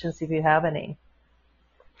questions if you have any.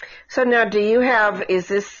 So now, is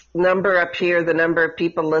this number up here the number of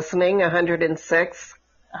people listening? 106.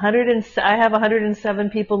 I have 107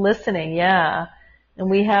 people listening. Yeah, and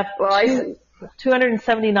we have. Well,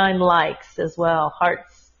 279 likes as well,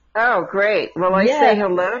 hearts. Oh, great. Well, I say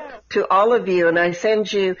hello to all of you, and I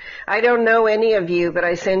send you, I don't know any of you, but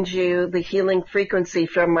I send you the healing frequency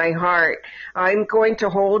from my heart. I'm going to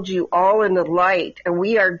hold you all in the light, and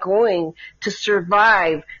we are going to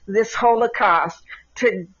survive this Holocaust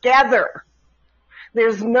together.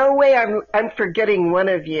 There's no way I'm forgetting one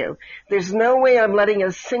of you. There's no way I'm letting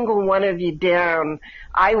a single one of you down.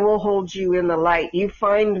 I will hold you in the light. You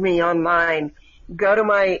find me online. Go to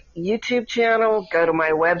my YouTube channel, go to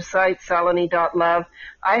my website, saloni.love.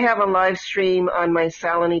 I have a live stream on my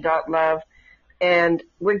saloni.love, and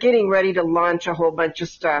we're getting ready to launch a whole bunch of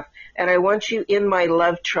stuff. And I want you in my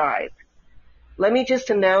love tribe. Let me just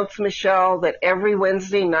announce, Michelle, that every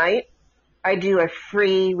Wednesday night, I do a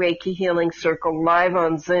free Reiki Healing Circle live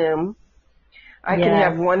on Zoom. I can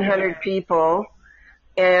have 100 people,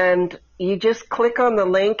 and you just click on the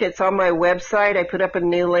link. It's on my website. I put up a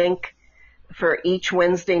new link for each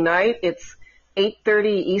Wednesday night. It's 8:30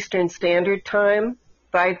 Eastern Standard Time,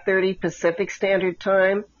 5:30 Pacific Standard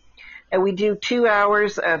Time. And we do 2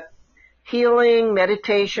 hours of healing,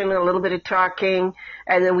 meditation, a little bit of talking,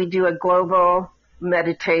 and then we do a global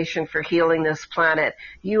meditation for healing this planet.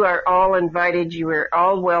 You are all invited. You are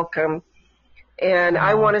all welcome. And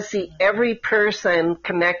I want to see every person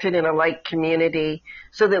connected in a light community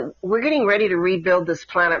so that we're getting ready to rebuild this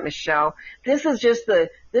planet, Michelle. This is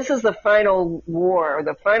the final war,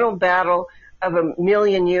 the final battle of a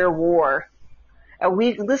 1,000,000-year war.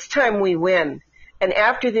 This time we win. And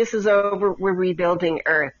after this is over, we're rebuilding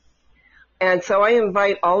Earth. And so I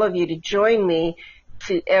invite all of you to join me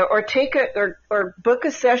or book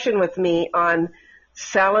a session with me on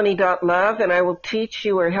Saloni.love, and I will teach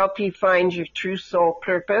you or help you find your true soul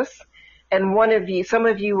purpose. And some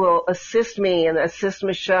of you will assist me and assist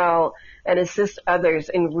Michelle and assist others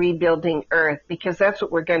in rebuilding Earth, because that's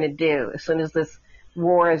what we're going to do as soon as this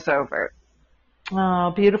war is over.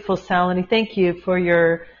 Oh, beautiful, Saloni. Thank you for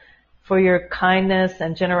your kindness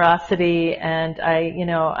and generosity. And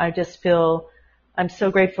I just feel I'm so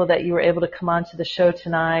grateful that you were able to come onto the show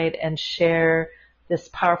tonight and share this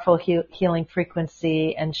powerful healing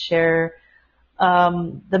frequency and share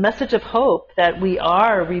the message of hope that we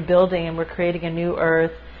are rebuilding and we're creating a new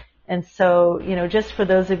Earth. And so, just for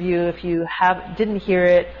those of you, if you didn't hear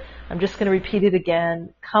it, I'm just going to repeat it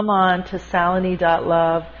again. Come on to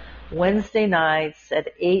saloni.love Wednesday nights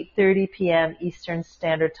at 8:30 p.m. Eastern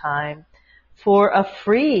Standard Time for a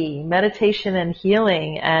free meditation and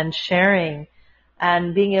healing and sharing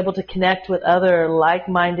and being able to connect with other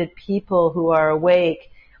like-minded people who are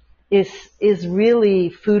awake is really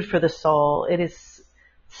food for the soul. It is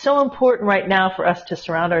so important right now for us to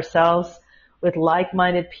surround ourselves with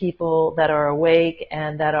like-minded people that are awake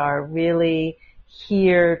and that are really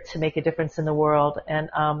here to make a difference in the world.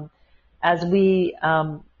 And as we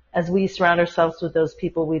surround ourselves with those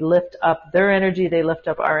people, we lift up their energy, they lift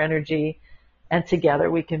up our energy, and together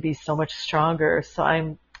we can be so much stronger.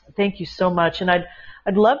 So thank you so much. And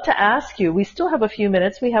I'd love to ask you, we still have a few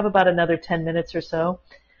minutes. We have about another 10 minutes or so.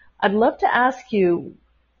 I'd love to ask you,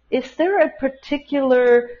 is there a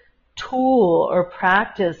particular tool or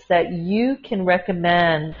practice that you can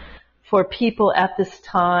recommend for people at this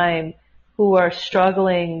time who are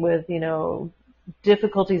struggling with,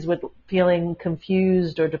 difficulties with feeling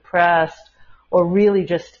confused or depressed or really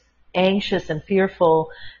just anxious and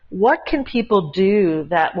fearful? What can people do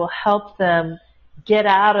that will help them get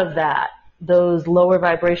out of those lower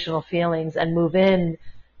vibrational feelings and move in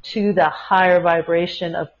to the higher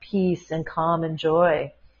vibration of peace and calm and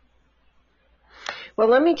joy? Well,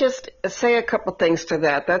 let me just say a couple things to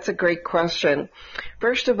that. That's a great question.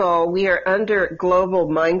 First of all, we are under global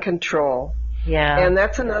mind control. Yeah. And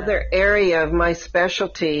that's another area of my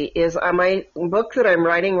specialty is my book that I'm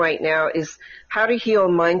writing right now is How to Heal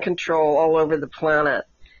Mind Control All Over the Planet.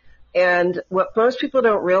 And what most people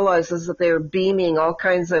don't realize is that they're beaming all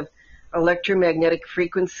kinds of electromagnetic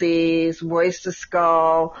frequencies, voice to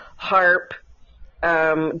skull, HARP,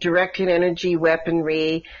 directed energy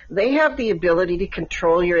weaponry. They have the ability to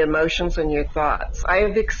control your emotions and your thoughts. I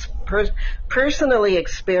have personally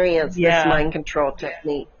experienced this mind control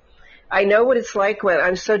technique. I know what it's like when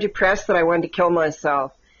I'm so depressed that I wanted to kill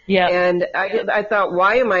myself. Yeah. And I thought,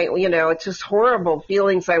 why am I, it's just horrible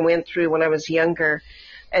feelings I went through when I was younger.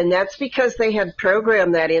 And that's because they had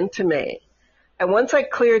programmed that into me. And once I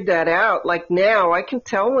cleared that out, like now, I can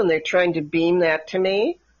tell when they're trying to beam that to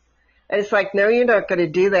me. And it's like, no, you're not going to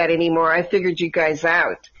do that anymore. I figured you guys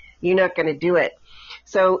out. You're not going to do it.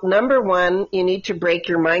 So number one, you need to break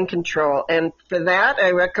your mind control. And for that,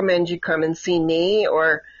 I recommend you come and see me,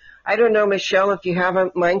 or I don't know, Michelle, if you have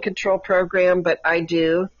a mind control program, but I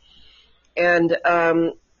do. And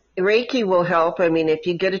Reiki will help. I mean, if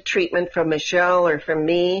you get a treatment from Michelle or from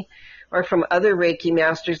me or from other Reiki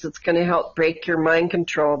masters, it's going to help break your mind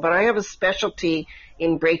control. But I have a specialty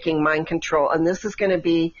in breaking mind control, and this is going to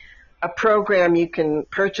be a program you can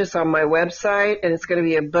purchase on my website, and it's going to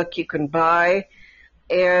be a book you can buy,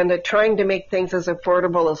 and trying to make things as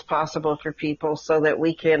affordable as possible for people so that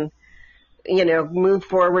we can, move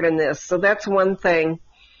forward in this. So that's one thing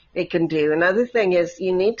it can do. Another thing is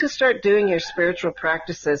you need to start doing your spiritual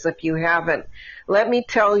practices if you haven't. Let me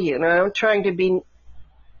tell you, and I'm not trying to be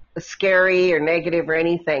scary or negative or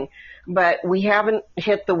anything, but we haven't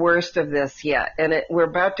hit the worst of this yet, and we're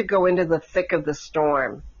about to go into the thick of the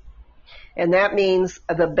storm. And that means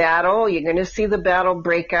the battle, you're going to see the battle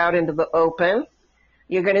break out into the open.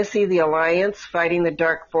 You're going to see the alliance fighting the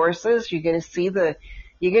dark forces. You're going to see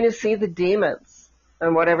the demons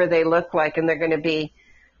and whatever they look like, and they're going to be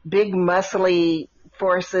big muscly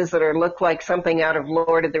forces that look like something out of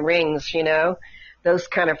Lord of the Rings, those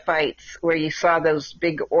kind of fights where you saw those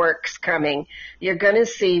big orcs coming. You're going to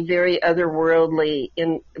see very otherworldly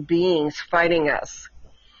beings fighting us.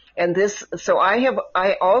 And so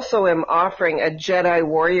I also am offering a Jedi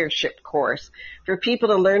warriorship course for people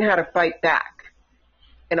to learn how to fight back.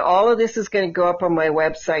 And all of this is going to go up on my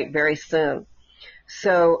website very soon.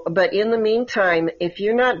 So, but in the meantime, if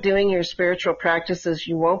you're not doing your spiritual practices,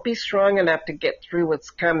 you won't be strong enough to get through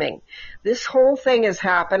what's coming. This whole thing is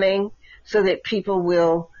happening so that people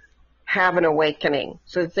will have an awakening,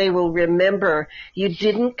 so that they will remember you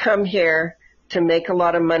didn't come here to make a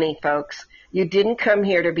lot of money, folks. You didn't come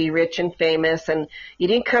here to be rich and famous, and you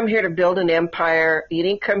didn't come here to build an empire. You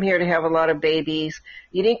didn't come here to have a lot of babies.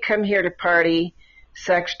 You didn't come here to party,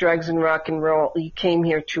 sex, drugs, and rock and roll. You came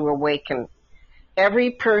here to awaken.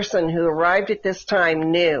 Every person who arrived at this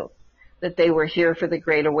time knew that they were here for the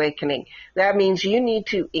Great Awakening. That means you need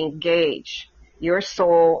to engage your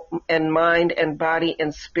soul and mind and body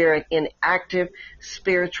and spirit in active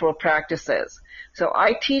spiritual practices. So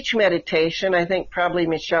I teach meditation. I think probably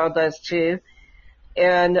Michelle does too.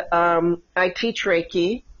 And I teach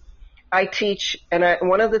Reiki.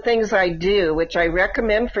 One of the things I do, which I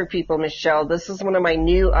recommend for people, Michelle, this is one of my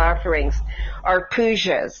new offerings, are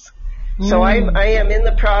pujas. So I am in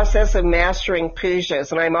the process of mastering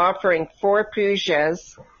pujas, and I'm offering 4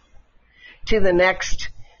 pujas for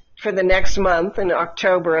the next month in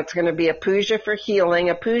October. It's going to be a puja for healing.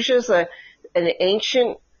 A puja is an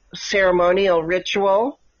ancient ceremonial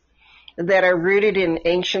ritual that are rooted in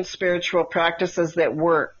ancient spiritual practices that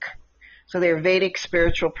work. So they're Vedic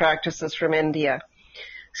spiritual practices from India.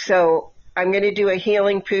 So I'm going to do a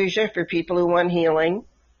healing puja for people who want healing.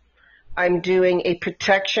 I'm doing a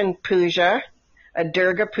protection puja, a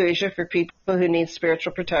Durga puja for people who need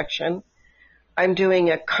spiritual protection. I'm doing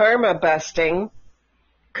a karma busting,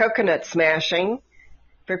 coconut smashing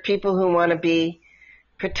for people who want to be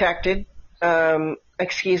protected.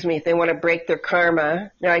 If they want to break their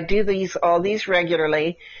karma. Now I do all these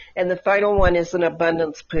regularly, and the final one is an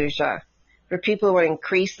abundance puja for people who want to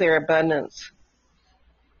increase their abundance.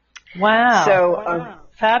 Wow. So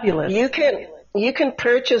fabulous. You can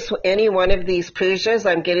purchase any one of these pujas.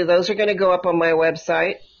 Those are going to go up on my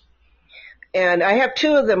website. And I have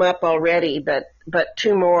 2 of them up already, but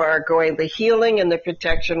 2 more are going. The healing and the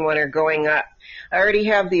protection one are going up. I already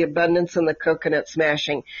have the abundance and the coconut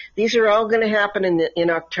smashing. These are all going to happen in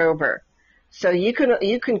October. So you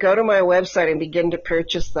can go to my website and begin to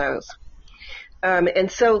purchase those.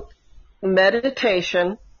 And so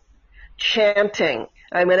meditation, chanting.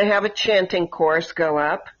 I'm going to have a chanting course go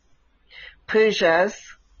up. Pujas,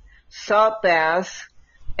 salt baths,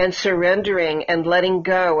 and surrendering and letting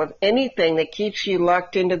go of anything that keeps you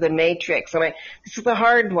locked into the matrix. And this is the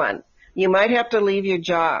hard one. You might have to leave your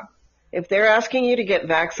job. If they're asking you to get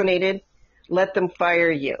vaccinated, let them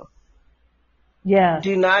fire you. Yes.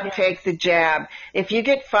 Do not take the jab. If you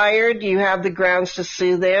get fired, you have the grounds to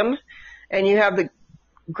sue them, and you have the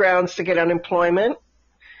grounds to get unemployment.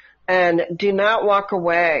 And do not walk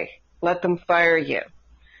away. Let them fire you.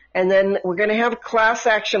 And then we're going to have a class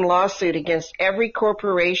action lawsuit against every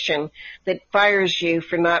corporation that fires you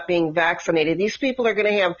for not being vaccinated. These people are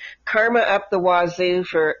going to have karma up the wazoo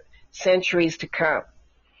for centuries to come.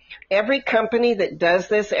 Every company that does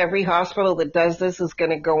this, every hospital that does this is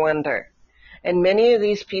going to go under. And many of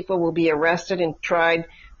these people will be arrested and tried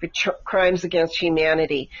for crimes against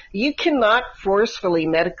humanity. You cannot forcefully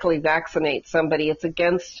medically vaccinate somebody. It's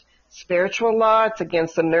against spiritual law, it's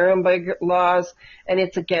against the Nuremberg laws, and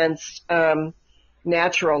it's against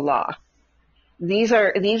natural law.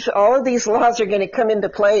 All of these laws are going to come into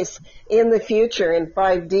place in the future in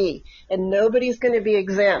 5D, and nobody's going to be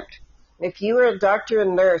exempt. If you were a doctor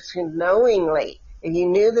and nurse who knowingly, and you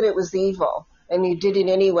knew that it was evil, and you did it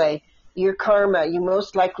anyway, your karma, you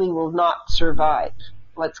most likely will not survive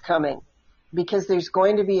what's coming. Because there's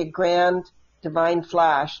going to be a grand divine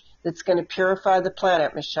flash that's going to purify the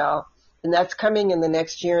planet, Michelle. And that's coming in the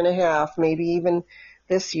next year and a half, maybe even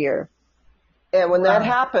this year. And when that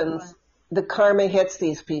happens, the karma hits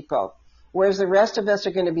these people, whereas the rest of us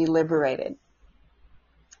are going to be liberated.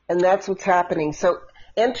 And that's what's happening. So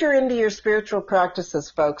enter into your spiritual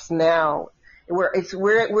practices, folks, now. We're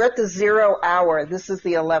at the 0 hour. This is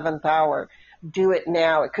the 11th hour. Do it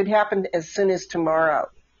now. It could happen as soon as tomorrow.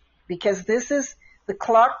 Because the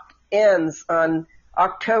clock ends on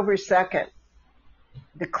October 2nd.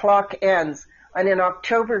 The clock ends. And in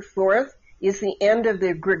October 4th is the end of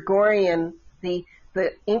the Gregorian, the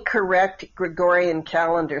incorrect Gregorian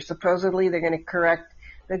calendar. Supposedly they're going to correct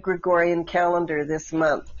the Gregorian calendar this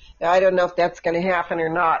month. Now, I don't know if that's going to happen or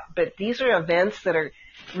not, but these are events that are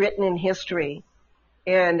written in history.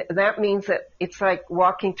 And that means that it's like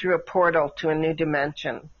walking through a portal to a new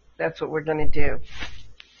dimension. That's what we're going to do.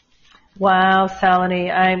 Wow,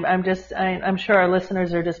 Saloni, I'm sure our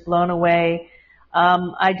listeners are just blown away.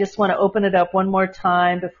 I just want to open it up one more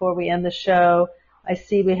time before we end the show. I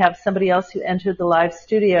see we have somebody else who entered the live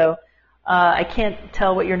studio. I can't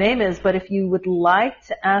tell what your name is, but if you would like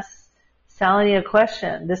to ask Saloni a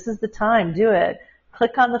question, this is the time. Do it.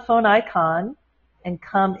 Click on the phone icon and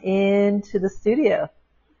come into the studio.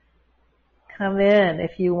 Come in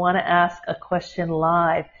if you want to ask a question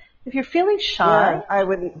live. If you're feeling shy, yeah, I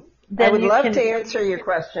would love to answer your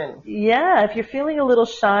question. Yeah, if you're feeling a little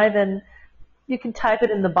shy, then you can type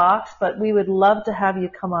it in the box, but we would love to have you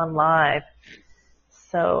come on live.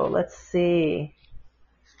 So let's see.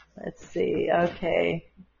 Okay.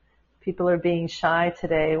 People are being shy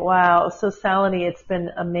today. Wow. So Saloni, it's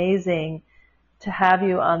been amazing to have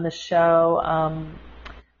you on the show.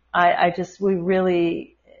 There's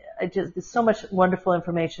so much wonderful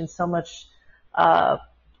information, so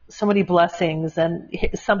many blessings, and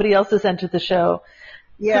somebody else has entered the show.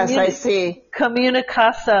 Yes, I see.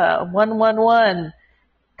 Communicasa 111.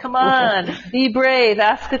 Come on, be brave,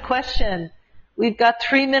 ask a question. We've got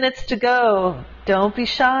 3 minutes to go. Don't be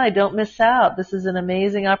shy, don't miss out. This is an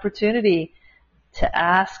amazing opportunity to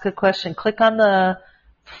ask a question. Click on the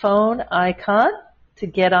phone icon to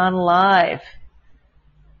get on live.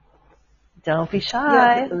 Don't be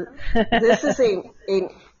shy. Yeah, this is a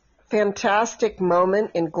fantastic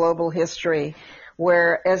moment in global history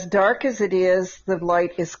where, as dark as it is, the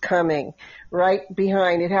light is coming right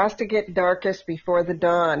behind. It has to get darkest before the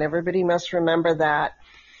dawn. Everybody must remember that.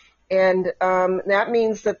 And that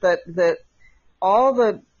means that all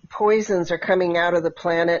the poisons are coming out of the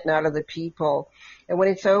planet and out of the people. And when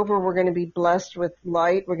it's over, we're going to be blessed with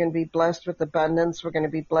light. We're going to be blessed with abundance. We're going to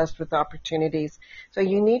be blessed with opportunities. So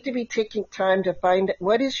you need to be taking time to find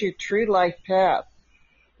what is your true life path.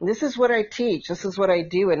 This is what I teach. This is what I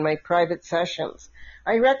do in my private sessions.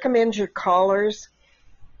 I recommend your callers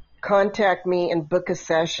contact me and book a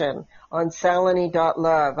session on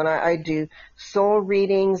saloni.love. And I do soul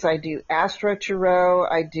readings. I do astro tarot.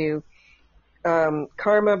 I do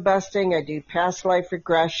karma busting. I do past life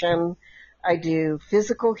regression. I do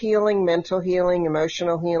physical healing, mental healing,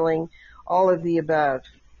 emotional healing, all of the above.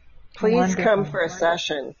 Please wonderful. Come for a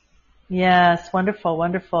session. Yes, wonderful,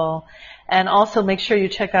 wonderful. And also make sure you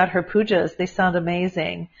check out her pujas. They sound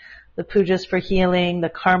amazing. The pujas for healing, the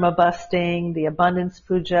karma busting, the abundance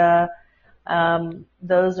puja.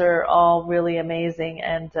 Those are all really amazing.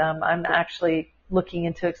 And I'm actually looking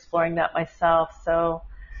into exploring that myself. So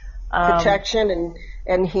protection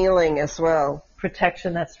and healing as well.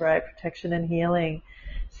 Protection, that's right. Protection and healing.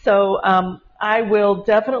 So I will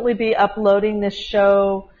definitely be uploading this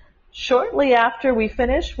show shortly after we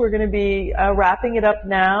finish. We're going to be wrapping it up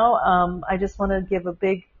now. I just want to give a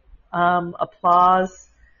big applause.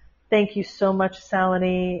 Thank you so much,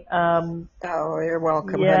 Saloni. Oh, you're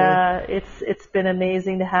welcome, yeah, honey. It's been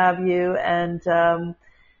amazing to have you, and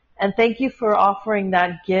thank you for offering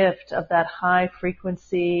that gift of that high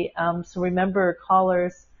frequency. So remember,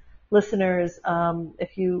 callers, listeners,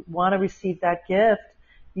 if you want to receive that gift,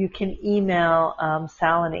 you can email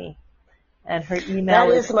Saloni. And her email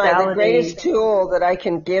is the greatest tool that I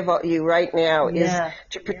can give you right now is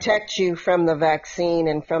to protect you from the vaccine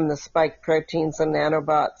and from the spike proteins and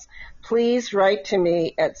nanobots. Please write to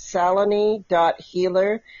me at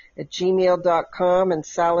saloni.healer@gmail.com, and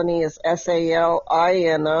Saloni is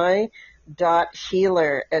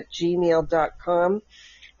SALINI.healer@gmail.com,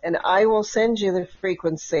 and I will send you the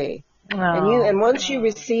frequency. And once you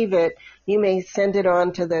receive it, you may send it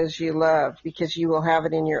on to those you love because you will have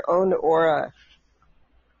it in your own aura.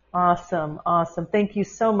 Awesome. Awesome. Thank you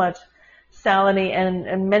so much, Saloni,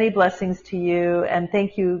 and many blessings to you. And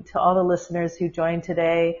thank you to all the listeners who joined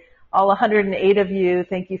today. All 108 of you,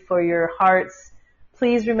 thank you for your hearts.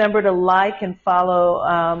 Please remember to like and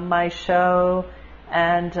follow my show.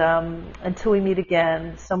 And until we meet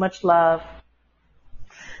again, so much love.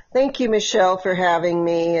 Thank you, Michelle, for having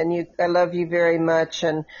me, and I love you very much,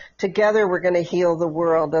 and together we're going to heal the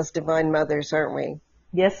world as divine mothers, aren't we?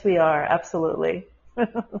 Yes, we are. Absolutely.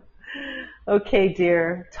 Okay,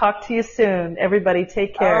 dear. Talk to you soon. Everybody,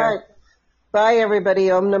 take care. All right. Bye,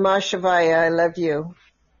 everybody. Om Namah Shivaya. I love you.